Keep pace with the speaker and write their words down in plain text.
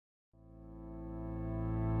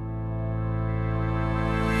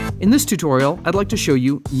In this tutorial, I'd like to show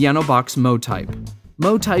you Yellow Box Motype.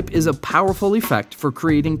 Motype is a powerful effect for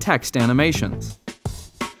creating text animations.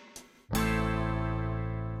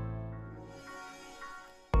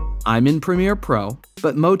 I'm in Premiere Pro,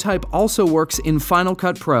 but Motype also works in Final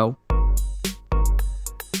Cut Pro,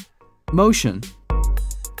 Motion,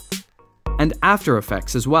 and After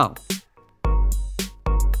Effects as well.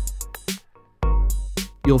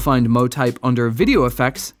 You'll find Motype under Video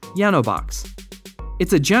Effects, Yellow Box.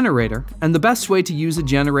 It's a generator, and the best way to use a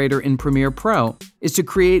generator in Premiere Pro is to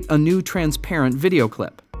create a new transparent video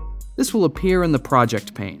clip. This will appear in the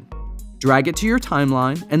project pane. Drag it to your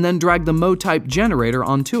timeline, and then drag the Motype generator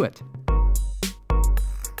onto it.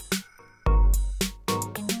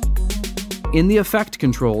 In the effect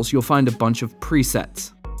controls, you'll find a bunch of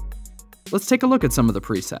presets. Let's take a look at some of the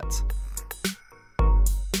presets.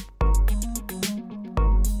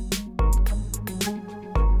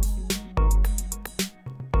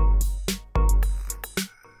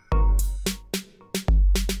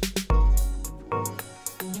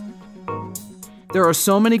 There are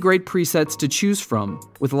so many great presets to choose from,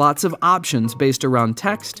 with lots of options based around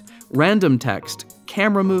text, random text,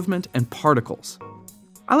 camera movement, and particles.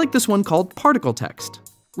 I like this one called Particle Text.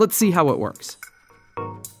 Let's see how it works.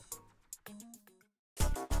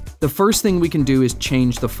 The first thing we can do is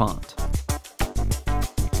change the font.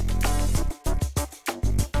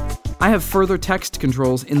 I have further text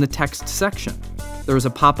controls in the text section. There is a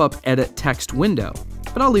pop-up Edit Text window,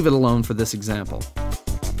 but I'll leave it alone for this example.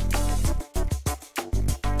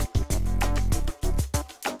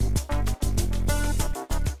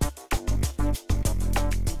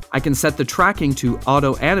 I can set the tracking to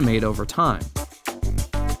auto-animate over time.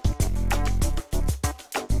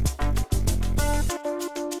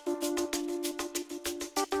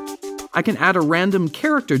 I can add a random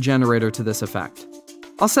character generator to this effect.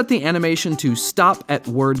 I'll set the animation to stop at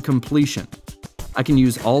word completion. I can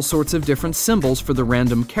use all sorts of different symbols for the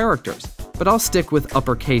random characters, but I'll stick with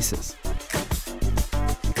upper cases.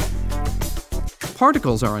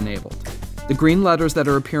 Particles are enabled. The green letters that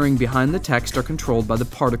are appearing behind the text are controlled by the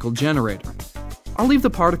particle generator. I'll leave the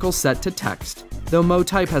particles set to text, though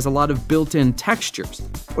Motype has a lot of built-in textures,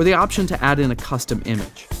 or the option to add in a custom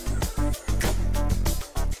image.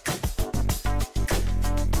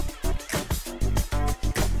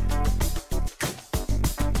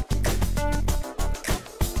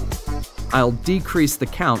 I'll decrease the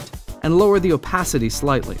count and lower the opacity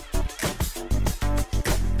slightly.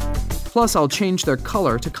 Plus, I'll change their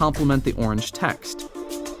color to complement the orange text.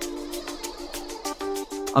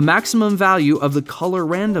 A maximum value of the color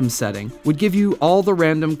random setting would give you all the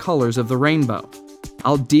random colors of the rainbow.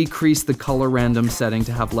 I'll decrease the color random setting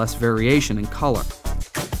to have less variation in color.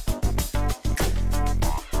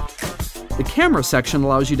 The camera section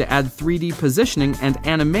allows you to add 3D positioning and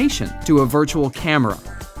animation to a virtual camera.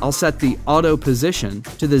 I'll set the auto position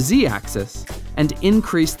to the Z-axis and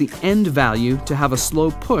increase the end value to have a slow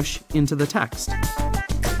push into the text.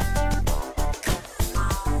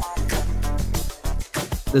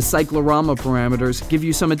 The cyclorama parameters give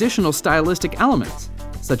you some additional stylistic elements,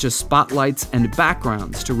 such as spotlights and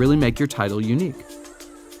backgrounds to really make your title unique.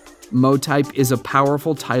 Motype is a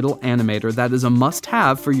powerful title animator that is a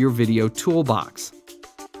must-have for your video toolbox.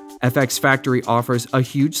 FxFactory offers a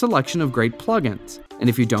huge selection of great plugins, and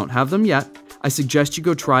if you don't have them yet, I suggest you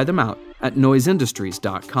go try them out at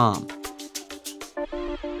noiseindustries.com.